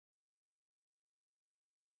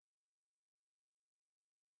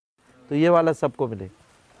तो ये वाला सबको मिले.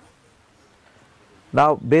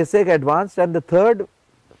 Now basic, advanced, and the third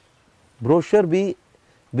brochure B,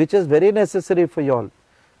 which is very necessary for you all,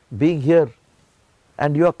 being here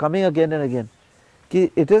and you are coming again and again,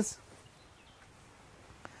 it is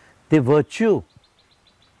the virtue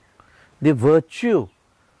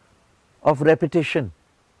of repetition,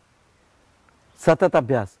 satat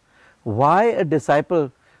abhyas. Why a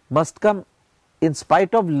disciple must come, in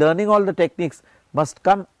spite of learning all the techniques, must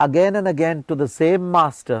come again and again to the same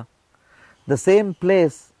master, the same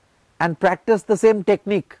place, and practice the same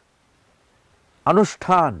technique,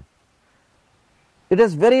 anushtan. It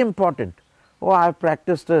is very important. Oh, I have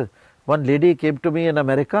practiced, one lady came to me in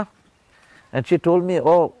America and she told me,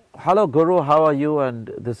 oh, hello Guru, how are you,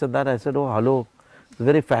 and this and that. I said, oh, hello. It's a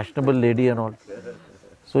very fashionable lady and all.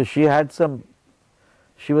 So she had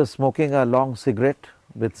she was smoking a long cigarette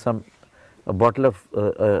with a bottle of,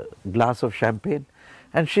 a glass of champagne,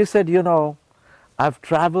 and she said, you know, I've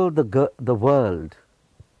traveled the world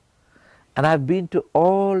and I've been to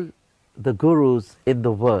all the gurus in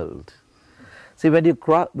the world. See, when you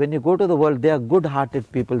go to the world, they are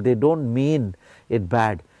good-hearted people. They don't mean it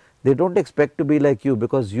bad. They don't expect to be like you,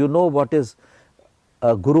 because you know what is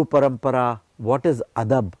Guru Parampara, what is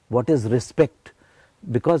adab, what is respect,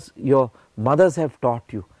 because your mothers have taught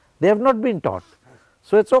you. They have not been taught.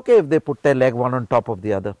 So it's okay if they put their leg one on top of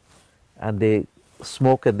the other and they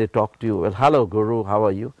smoke and they talk to you. Well, hello Guru, how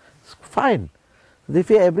are you? It's fine. They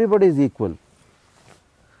feel everybody is equal.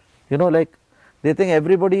 You know, like they think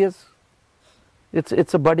everybody is,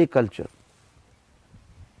 it's a buddy culture.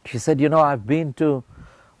 She said, you know, I've been to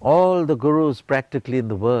all the gurus practically in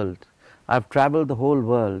the world. I've traveled the whole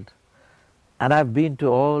world and I've been to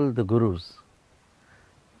all the gurus.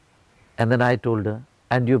 And then I told her,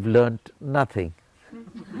 and you've learnt nothing.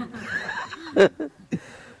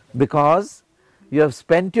 Because you have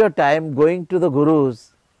spent your time going to the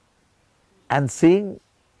gurus and seeing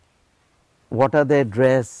what are their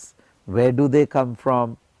dress, where do they come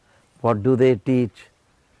from, what do they teach.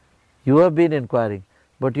 You have been inquiring,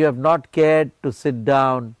 but you have not cared to sit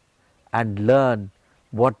down and learn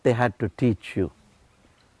what they had to teach you.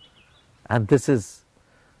 And this is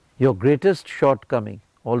your greatest shortcoming.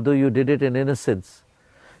 Although you did it in innocence,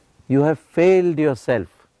 you have failed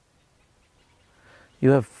yourself.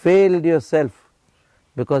 You have failed yourself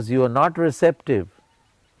because you are not receptive.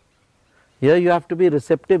 Here you have to be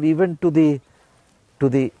receptive even to the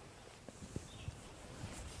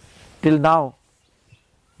till now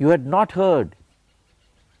you had not heard.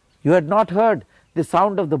 You had not heard the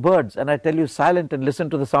sound of the birds, and I tell you, silent and listen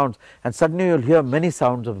to the sounds, and suddenly you will hear many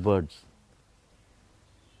sounds of birds.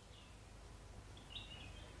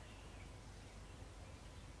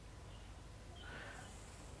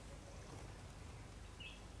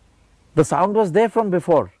 The sound was there from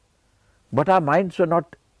before, but our minds were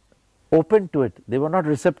not open to it, they were not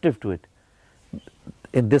receptive to it.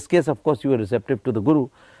 In this case, of course, you were receptive to the Guru,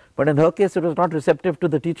 but in her case it was not receptive to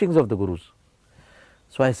the teachings of the Gurus.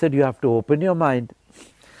 So I said, you have to open your mind.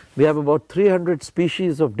 We have about 300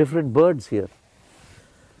 species of different birds here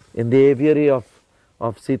in the aviary of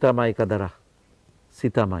Sita Mai Kadara,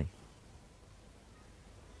 Sita Mai.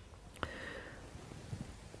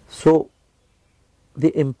 So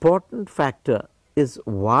the important factor is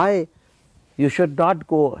why you should not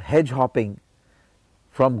go hedge hopping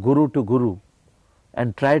from Guru to Guru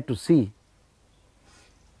and try to see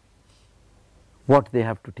what they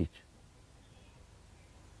have to teach.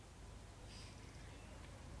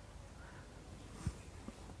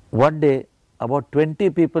 One day about 20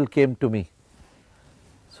 people came to me.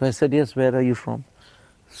 So I said, yes, where are you from?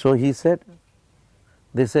 So they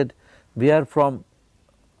said, we are from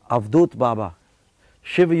Avdut Baba,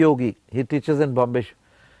 Shiv Yogi, he teaches in Bombay.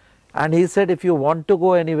 And he said, if you want to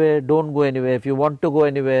go anywhere, don't go anywhere. If you want to go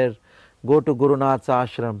anywhere, go to Gurunath's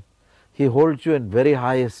ashram. He holds you in very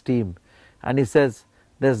high esteem. And he says,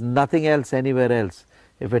 there's nothing else anywhere else.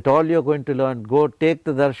 If at all you're going to learn, go take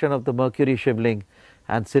the darshan of the Mercury Shivling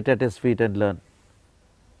and sit at his feet and learn.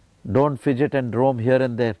 Don't fidget and roam here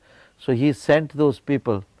and there. So he sent those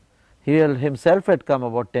people. He himself had come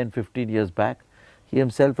about 10-15 years back. He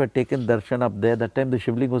himself had taken darshan up there. That time the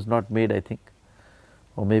Shivling was not made, I think,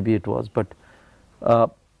 or maybe it was. But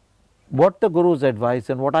what the Guru's advice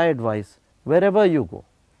and what I advise, wherever you go,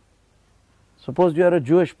 suppose you are a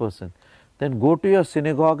Jewish person, then go to your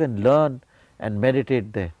synagogue and learn and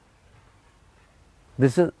meditate there.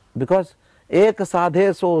 This is because ek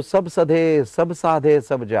sadhe so sab sadhe, sab sadhe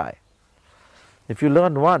sab jai. If you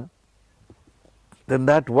learn one, then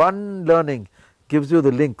that one learning gives you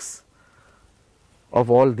the links of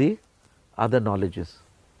all the other knowledges.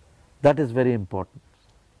 That is very important.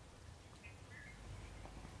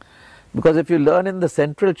 Because if you learn in the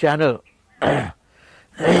central channel,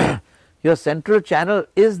 your central channel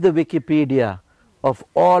is the Wikipedia of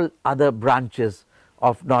all other branches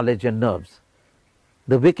of knowledge and nerves.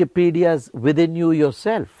 The Wikipedia is within you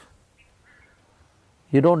yourself.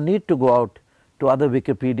 You don't need to go out to other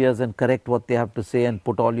Wikipedias and correct what they have to say and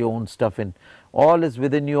put all your own stuff in. All is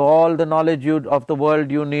within you. All the knowledge of the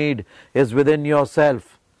world you need is within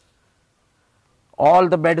yourself. All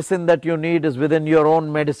the medicine that you need is within your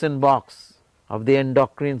own medicine box of the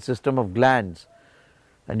endocrine system of glands.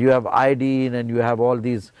 And you have iodine and you have all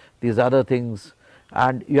these other things,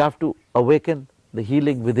 and you have to awaken the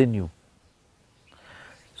healing within you.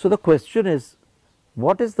 So the question is,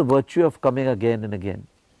 what is the virtue of coming again and again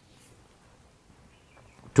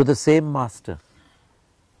to the same master,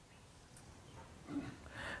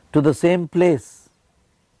 to the same place,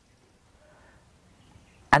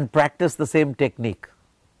 and practice the same technique?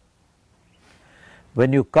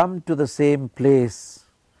 When you come to the same place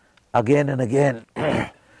again and again,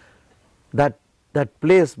 that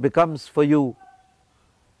place becomes for you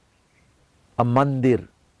a mandir.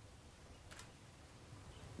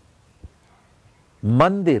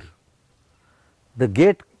 Mandir, the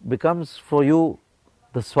gate becomes for you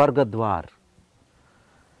the Swargadwar,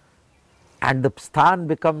 and the sthan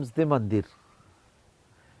becomes the mandir.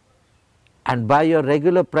 And by your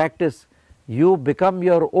regular practice, you become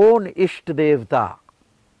your own Isht Devta.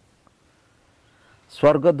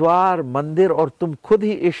 स्वर्गद्वार मंदिर और तुम खुद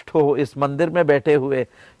ही इष्ट हो इस मंदिर में बैठे हुए.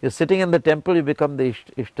 You sitting in the temple, you become the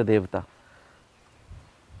इष्ट देवता.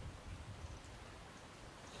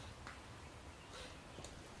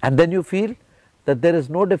 And then you feel that there is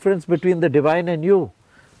no difference between the divine and you.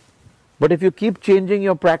 But if you keep changing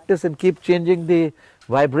your practice and keep changing the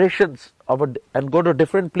vibrations and go to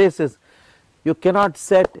different places, you cannot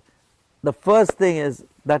set. The first thing is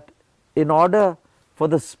that in order for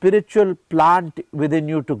the spiritual plant within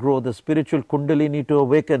you to grow, the spiritual kundalini to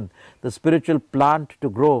awaken, the spiritual plant to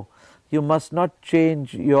grow, you must not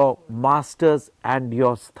change your masters and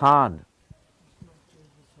your sthan.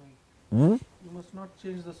 You must not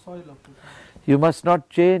change the soil of it. You must not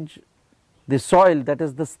change the soil, that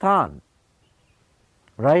is the sthan.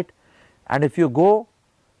 Right? And if you go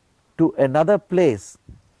to another place,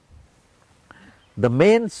 the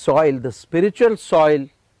main soil, the spiritual soil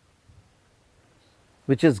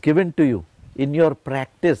which is given to you in your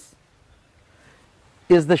practice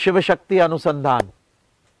is the Shiva Shakti Anusandhan.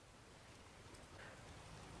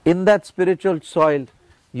 In that spiritual soil,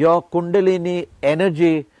 your Kundalini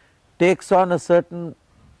energy takes on a certain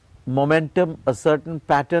momentum, a certain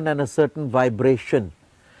pattern and a certain vibration.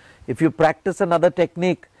 If you practice another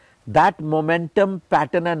technique, that momentum,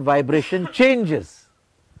 pattern and vibration changes.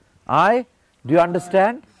 Do you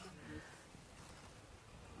understand?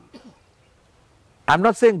 I'm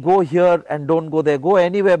not saying go here and don't go there, go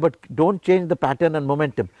anywhere, but don't change the pattern and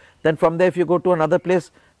momentum. Then from there if you go to another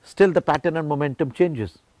place, still the pattern and momentum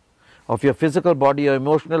changes of your physical body, your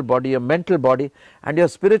emotional body, your mental body and your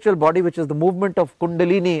spiritual body, which is the movement of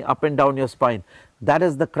Kundalini up and down your spine. That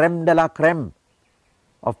is the creme de la creme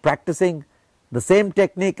of practicing the same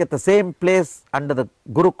technique at the same place under the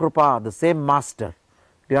Guru Kripa, the same master.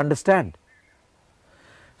 Do you understand?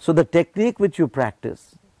 So the technique which you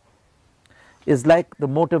practice is like the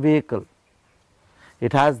motor vehicle.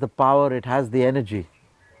 It has the power, it has the energy,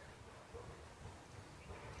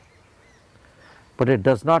 but it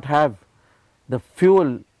does not have the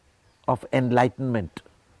fuel of enlightenment.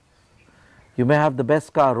 You may have the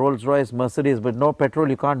best car, Rolls Royce, Mercedes, but no petrol,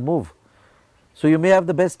 you can't move. So you may have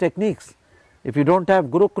the best techniques. If you don't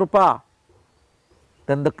have Guru Kripa,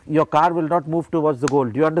 then your car will not move towards the goal.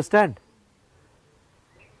 Do you understand?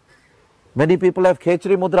 Many people have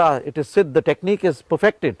Khechri Mudra, it is Siddh, the technique is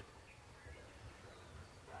perfected.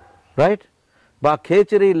 Right? Ba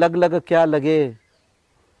Khechri lag lag kya lage,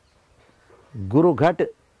 Guru Ghat,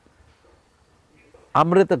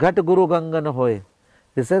 Amrit Ghat Guru Ganga na hoye.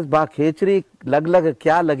 This says Ba Khechri lag lag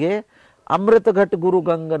kya lage, Amrit Ghat Guru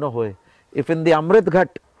Ganga na hoye. If in the Amrit Ghat,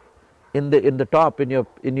 in the top, in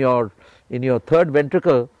your third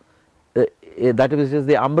ventricle, that is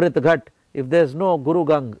the Amrit Ghat, if there is no Guru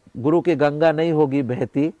ki Ganga nahi hogi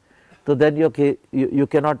behti, so then you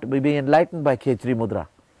cannot be enlightened by Khechri Mudra.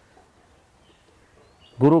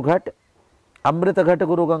 Guru Ghat, Amrit Ghat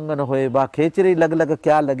Guru Ganga na hoye, ba Khechri lag lag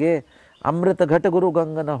kya lage, Amrit Ghat Guru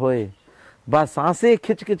Ganga na hoye, ba saase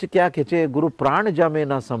khich khich kya khiche, Guru Pran jame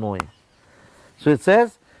na samoye. So it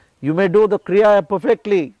says, you may do the Kriya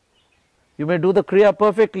perfectly,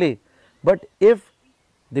 but if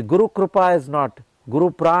the Guru Kripa is not,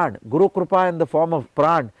 Guru Pran, Guru Kripa in the form of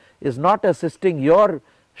Pran is not assisting your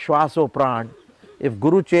Shwaso Pran, if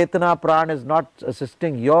Guru Chetana Pran is not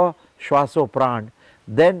assisting your Shwaso Pran,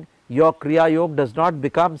 then your Kriya Yoga does not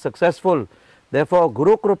become successful. Therefore,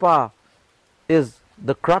 Guru Kripa is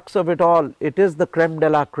the crux of it all. It is the creme de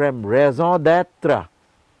la creme, raison d'etre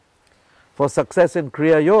for success in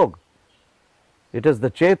Kriya Yoga. It is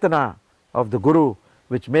the Chetana of the Guru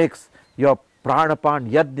which makes your Pranapan,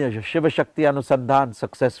 Yajna, Shiva Shakti Anusandhan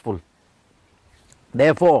successful.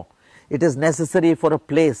 Therefore, it is necessary for a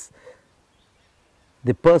place,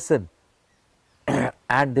 the person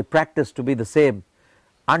and the practice to be the same,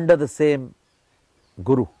 under the same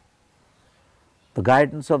Guru. The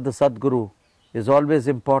guidance of the SatGuru is always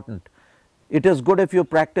important. It is good if you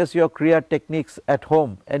practice your Kriya techniques at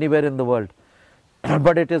home, anywhere in the world.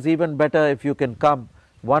 But it is even better if you can come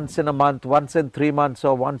once in a month, once in 3 months,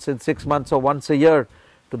 or once in 6 months, or once a year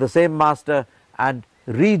to the same master and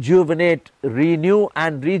rejuvenate, renew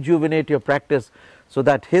and rejuvenate your practice, so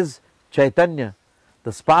that his Chaitanya,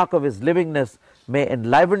 the spark of his livingness, may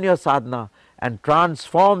enliven your sadhana and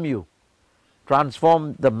transform you,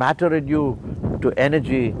 transform the matter in you to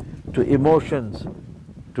energy, to emotions,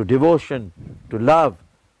 to devotion, to love,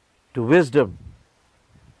 to wisdom,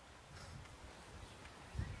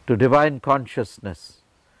 to divine consciousness.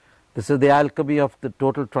 This is the alchemy of the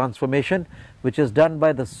total transformation, which is done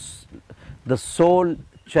by the soul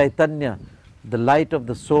Chaitanya, the light of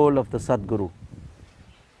the soul of the SatGuru.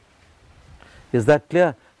 Is that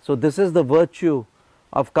clear? So this is the virtue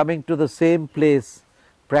of coming to the same place,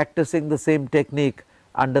 practicing the same technique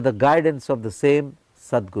under the guidance of the same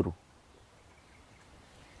SatGuru.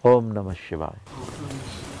 Om Namah Shivaya.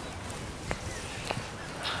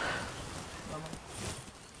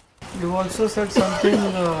 You also said something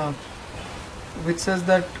which says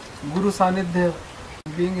that Guru Sanidhya,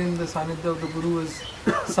 being in the Sanidhya of the Guru, is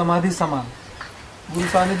Samadhi Saman. Guru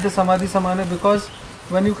Sanidhya Samadhi Saman, because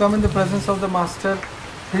when you come in the presence of the Master,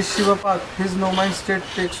 his Shiva path, his no mind state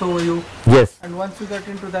takes over you. Yes. And once you get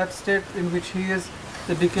into that state in which he is,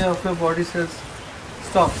 the decay of your body cells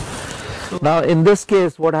stops. So now in this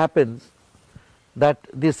case what happens, that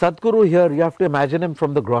the SatGuru here, you have to imagine him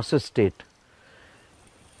from the grossest state.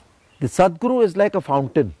 The SatGuru is like a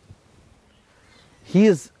fountain. He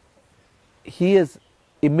is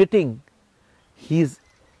emitting, he is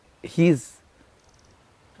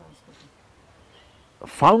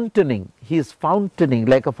fountaining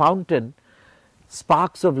like a fountain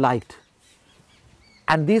sparks of light,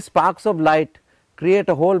 and these sparks of light create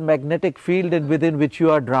a whole magnetic field within which you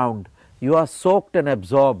are drowned. You are soaked and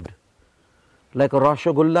absorbed like a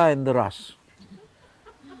rasgulla in the ras,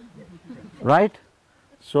 right?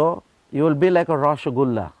 So you will be like a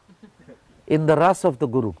rasgulla in the ras of the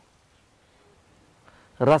Guru,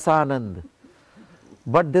 rasanand.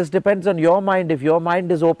 But this depends on your mind. If your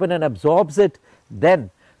mind is open and absorbs it, then,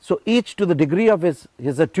 so each to the degree of his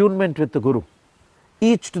attunement with the Guru,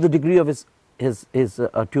 each to the degree of his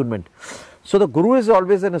attunement. So the Guru is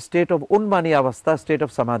always in a state of unmani avastha, state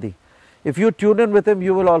of samadhi. If you tune in with him,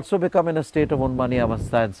 you will also become in a state of unmani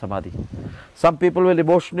avastha and samadhi. Some people will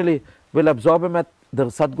emotionally absorb him at the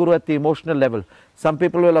SatGuru at the emotional level. Some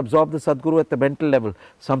people will absorb the SatGuru at the mental level.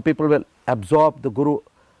 Some people will absorb the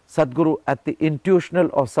SatGuru at the intuitional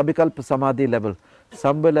or sabikalpa samadhi level.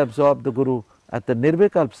 Some will absorb the Guru at the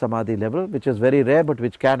nirvikalpa samadhi level, which is very rare but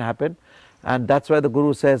which can happen. And that's why the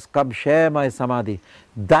Guru says, come share my samadhi.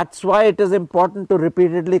 That's why it is important to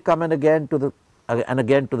repeatedly come and again to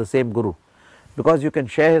the same Guru, because you can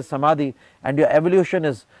share his samadhi and your evolution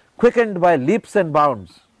is quickened by leaps and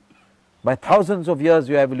bounds. By thousands of years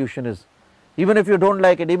your evolution is, even if you don't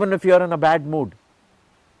like it, even if you are in a bad mood.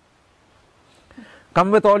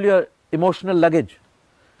 Come with all your emotional luggage,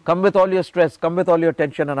 come with all your stress, come with all your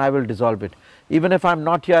tension, and I will dissolve it. Even if I am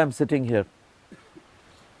not here, I am sitting here,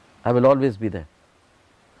 I will always be there.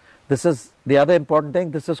 This is the other important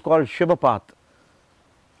thing. This is called Shiva path.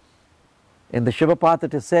 In the Shiva path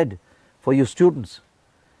it is said for you students,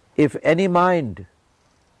 if any mind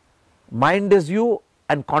is you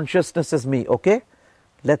and consciousness is me, okay?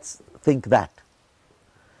 Let's think that.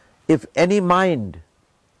 If any mind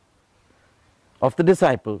of the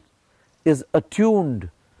disciple is attuned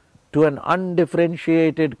to an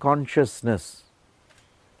undifferentiated consciousness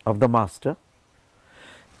of the Master,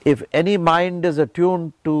 if any mind is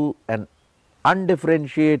attuned to an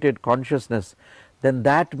undifferentiated consciousness, then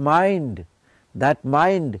that mind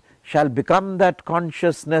shall become that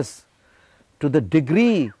consciousness to the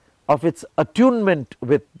degree of its attunement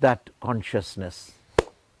with that consciousness.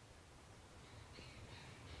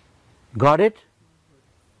 Got it?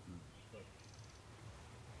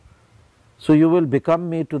 So you will become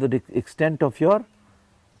me to the extent of your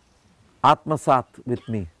Atmasat with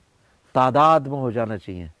me, तादाद में हो जाना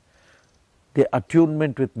चाहिए. The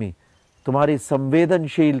attunement with me. तुम्हारी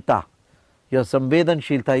संवेदनशीलता,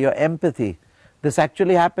 your empathy. This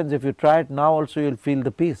actually happens. If you try it now also, you'll feel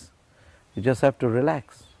the peace. You just have to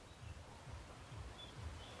relax.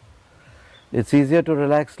 It's easier to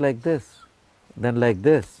relax like this than like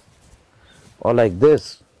this or like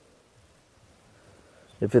this.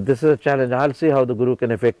 If this is a challenge, I'll see how the Guru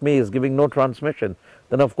can affect me. He's giving no transmission.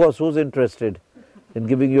 Then of course, who's interested in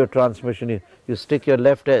giving you a transmission? You stick your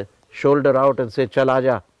left shoulder out and say, Chal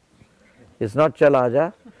aaja. It's not Chal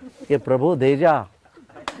aaja, ye Prabhu deja.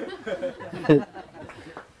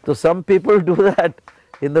 So some people do that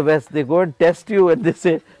in the West. They go and test you and they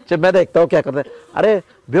say, चल मैं देखता हूँ क्या करता है. अरे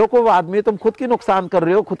बेवकूफ आदमी, तुम खुद की नुकसान कर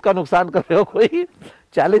रहे हो, खुद का नुकसान कर रहे हो. कोई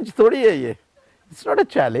चैलेंज थोड़ी है ये. It's not a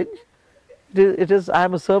challenge. It is, I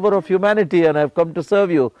am a server of humanity and I have come to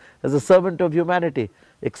serve you as a servant of humanity.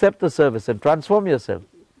 Accept the service and transform yourself.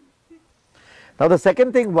 Now the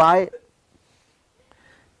second thing, why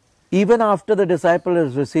even after the disciple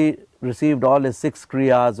has received all his 6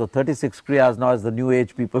 kriyas or 36 kriyas now, as the new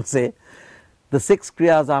age people say, the 6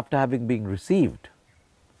 kriyas after having been received,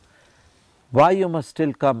 why you must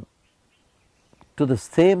still come to the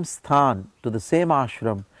same sthan, to the same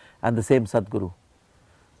ashram and the same SatGuru.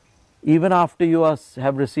 Even after you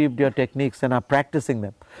have received your techniques and are practicing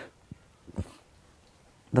them,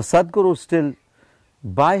 the SatGuru still,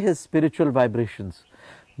 by his spiritual vibrations,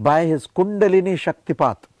 by his Kundalini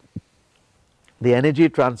Shaktipat, the energy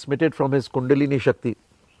transmitted from his Kundalini Shakti,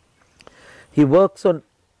 he works on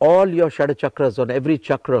all your Shada chakras, on every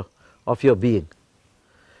chakra of your being.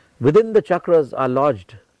 Within the chakras are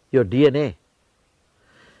lodged your DNA.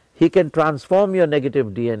 He can transform your negative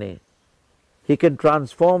DNA. He can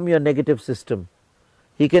transform your negative system.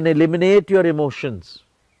 He can eliminate your emotions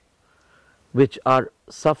which are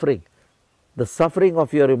suffering. The suffering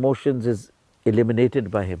of your emotions is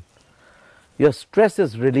eliminated by him. Your stress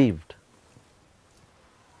is relieved.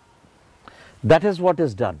 That is what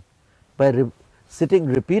is done by sitting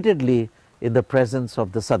repeatedly in the presence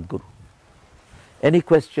of the SatGuru. Any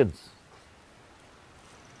questions?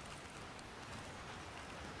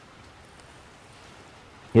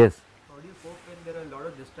 Yes. How do you cope when there are a lot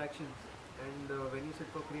of distractions and when you sit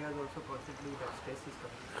for kriyas also constantly that stress is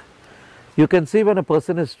coming? You can see when a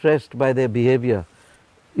person is stressed by their behavior.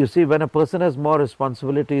 You see, when a person has more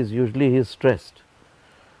responsibilities, usually he is stressed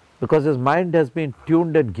because his mind has been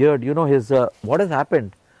tuned and geared. You know, what has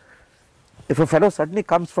happened? If a fellow suddenly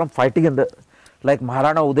comes from fighting in like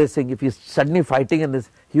Maharana Uday Singh, if he's suddenly fighting in this,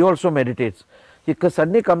 he also meditates. He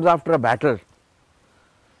suddenly comes after a battle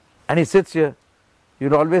and he sits here,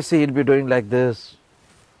 you'll always see he'll be doing like this.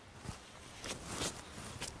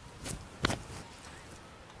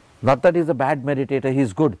 Not that he's a bad meditator,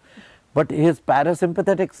 he's good. But his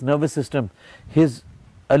parasympathetic nervous system, his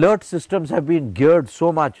alert systems have been geared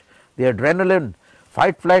so much. The adrenaline,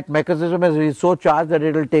 fight-flight mechanism is so charged that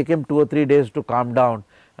it will take him 2 or 3 days to calm down.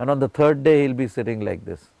 And on the 3rd day, he'll be sitting like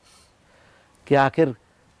this. कि आखिर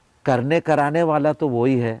करने कराने वाला तो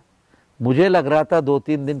वही है. मुझे लग रहा था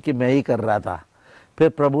 2-3 दिन कि मैं ही कर रहा था. फिर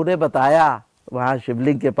प्रभु ने बताया वहाँ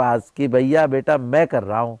शिवलिंग के पास कि भैया बेटा मैं कर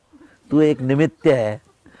रहा हूँ, तू एक निमित्त है.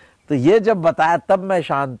 तो ये जब बताया तब मैं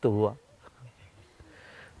शांत हुआ.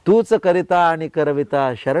 तूच करिता आणि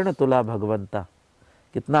करविता शरण तुला भगवंता.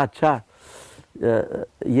 कितना अच्छा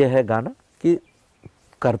ये है गाना कि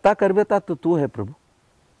करता करविता तो तू है प्रभु.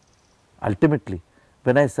 Ultimately,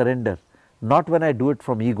 when I surrender, not when I do it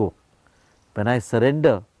from ego, when I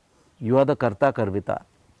surrender, you are the karta karvita.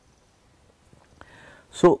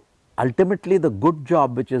 So ultimately the good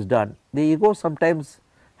job which is done, the ego sometimes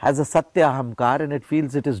has a satya ahamkar and it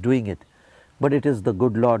feels it is doing it, but it is the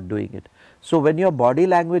good Lord doing it. So when your body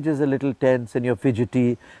language is a little tense and you're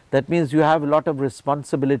fidgety, that means you have a lot of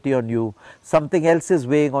responsibility on you, something else is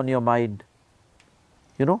weighing on your mind.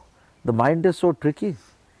 You know, the mind is so tricky.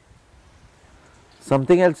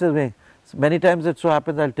 Something else is weighing. Many times it so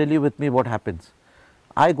happens, I'll tell you with me what happens.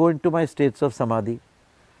 I go into my states of samadhi.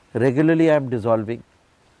 Regularly I am dissolving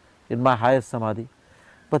in my highest samadhi.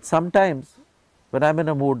 But sometimes when I am in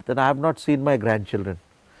a mood, then I have not seen my grandchildren.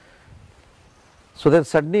 So then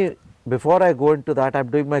suddenly, before I go into that, I am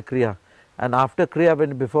doing my kriya. And after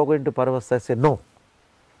kriya, before going to Paravastha, I say, no.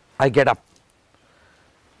 I get up.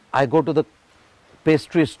 I go to the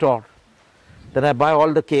pastry store. Then I buy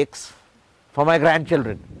all the cakes for my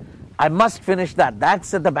grandchildren. I must finish that.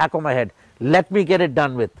 That's at the back of my head. Let me get it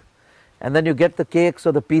done with. And then you get the cakes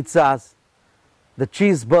or the pizzas, the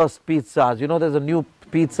cheese burst pizzas. You know, there's a new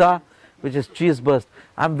pizza which is cheese burst.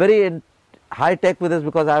 I'm very high tech with this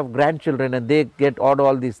because I have grandchildren and they get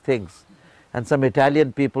all these things. and some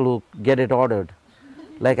Italian people who get it ordered,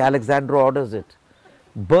 like Alexandro orders it,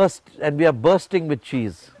 and we are bursting with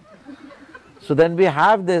cheese. So then we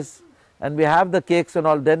have this, and we have the cakes and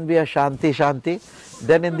all, then we are shanti, shanti.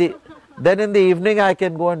 Then in the evening I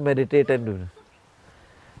can go and meditate and do it.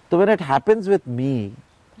 So when it happens with me,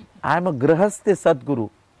 I am a grahasthi Sadguru.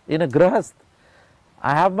 In a grahast,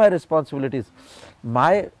 I have my responsibilities.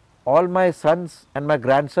 All my sons and my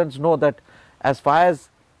grandsons know that as far as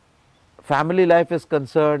family life is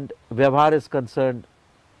concerned, vyavhar is concerned,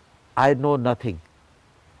 I know nothing.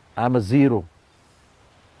 I am a zero.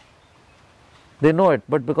 They know it,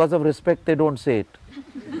 but because of respect they don't say it.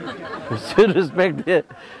 Respect, the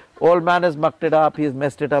old man has mucked it up, he's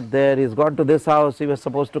messed it up there, he's gone to this house, he was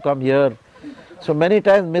supposed to come here. So many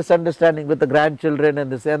times misunderstanding with the grandchildren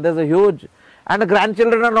and this, and there's a huge, and the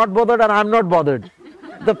grandchildren are not bothered and I'm not bothered.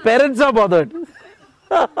 The parents are bothered.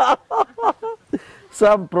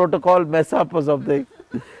 Some protocol mess up or something.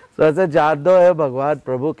 So I said, जान दो है भगवान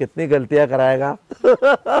प्रभु कितनी गलतियां कराएगा.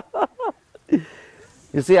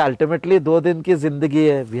 You see, ultimately 2 दिन की जिंदगी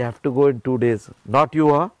है. We have to go in 2 days. Not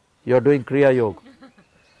you, huh? You are doing Kriya Yoga.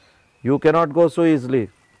 You cannot go so easily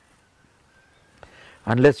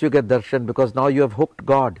unless you get darshan, because now you have hooked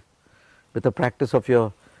God with the practice of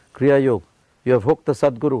your Kriya Yoga. You have hooked the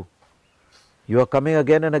Sadguru. You are coming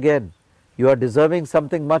again and again. You are deserving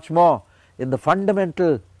something much more in the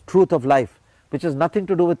fundamental truth of life, which has nothing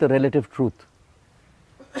to do with the relative truth.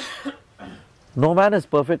 No man is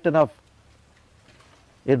perfect enough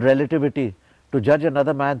in relativity to judge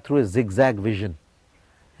another man through his zigzag vision.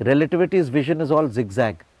 Relativity's vision is all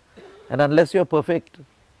zigzag, and unless you are perfect,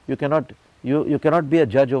 you cannot be a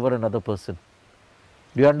judge over another person.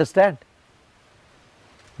 Do you understand?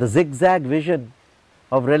 The zigzag vision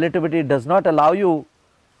of relativity does not allow you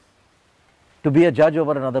to be a judge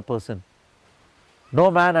over another person. No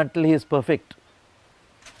man, until he is perfect,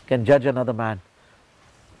 can judge another man.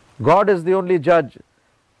 God is the only judge.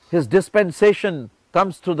 His dispensation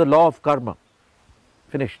comes through the law of karma.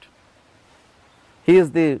 Finished. He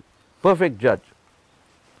is the perfect judge.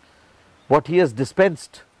 What he has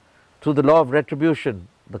dispensed through the law of retribution,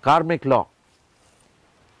 the karmic law.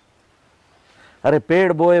 अरे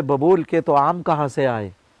पेड़ बोए बबूल के तो आम कहाँ से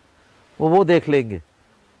आए, वो देख लेंगे.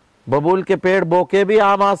 बबूल के पेड़ बो के भी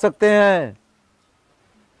आम आ सकते हैं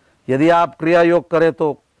यदि आप क्रिया योग करें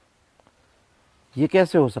तो. ये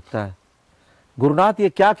कैसे हो सकता है? गुरुनाथ ये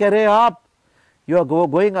क्या कह रहे हैं आप? You are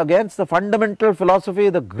going against the fundamental philosophy,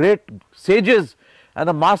 the great sages and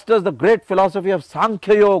the masters, the great philosophy of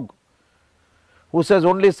Sankhya Yoga, who says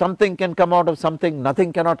only something can come out of something,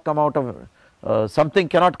 nothing cannot come out of something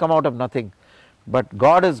cannot come out of nothing. But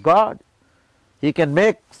God is God. He can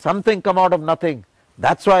make something come out of nothing.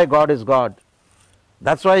 That's why God is God.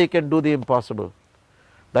 That's why He can do the impossible.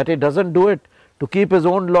 That He doesn't do it to keep His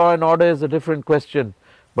own law and order is a different question.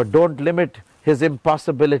 But don't limit His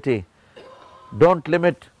impossibility. Don't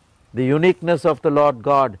limit the uniqueness of the Lord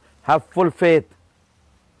God. Have full faith.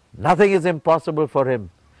 Nothing is impossible for Him.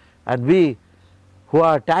 And we who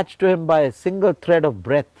are attached to Him by a single thread of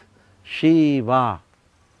breath, Shiva,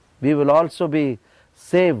 we will also be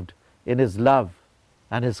saved in His love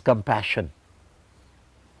and His compassion.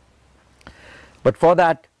 But for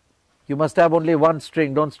that, you must have only one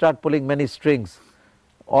string. Don't start pulling many strings.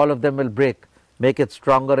 All of them will break. Make it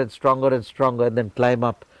stronger and stronger and stronger, and then climb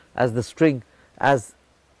up. As the string, as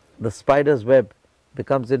the spider's web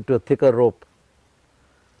becomes into a thicker rope,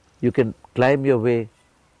 you can climb your way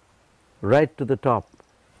right to the top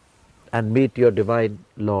and meet your divine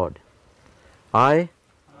Lord.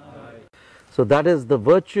 So that is the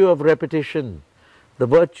virtue of repetition, the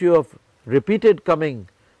virtue of repeated coming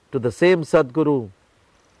to the same Sadguru,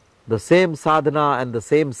 the same sadhana and the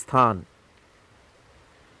same sthan.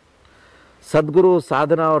 Sadguru,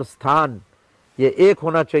 sadhana और स्थान ये एक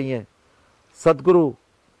होना चाहिए. सदगुरु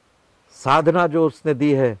साधना जो उसने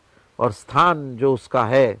दी है और स्थान जो उसका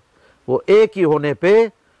है, वो एक ही होने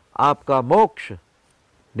पे आपका मोक्ष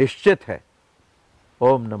निश्चित है.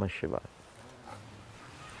 ओम नमः शिवाय.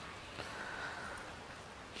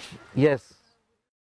 Yes.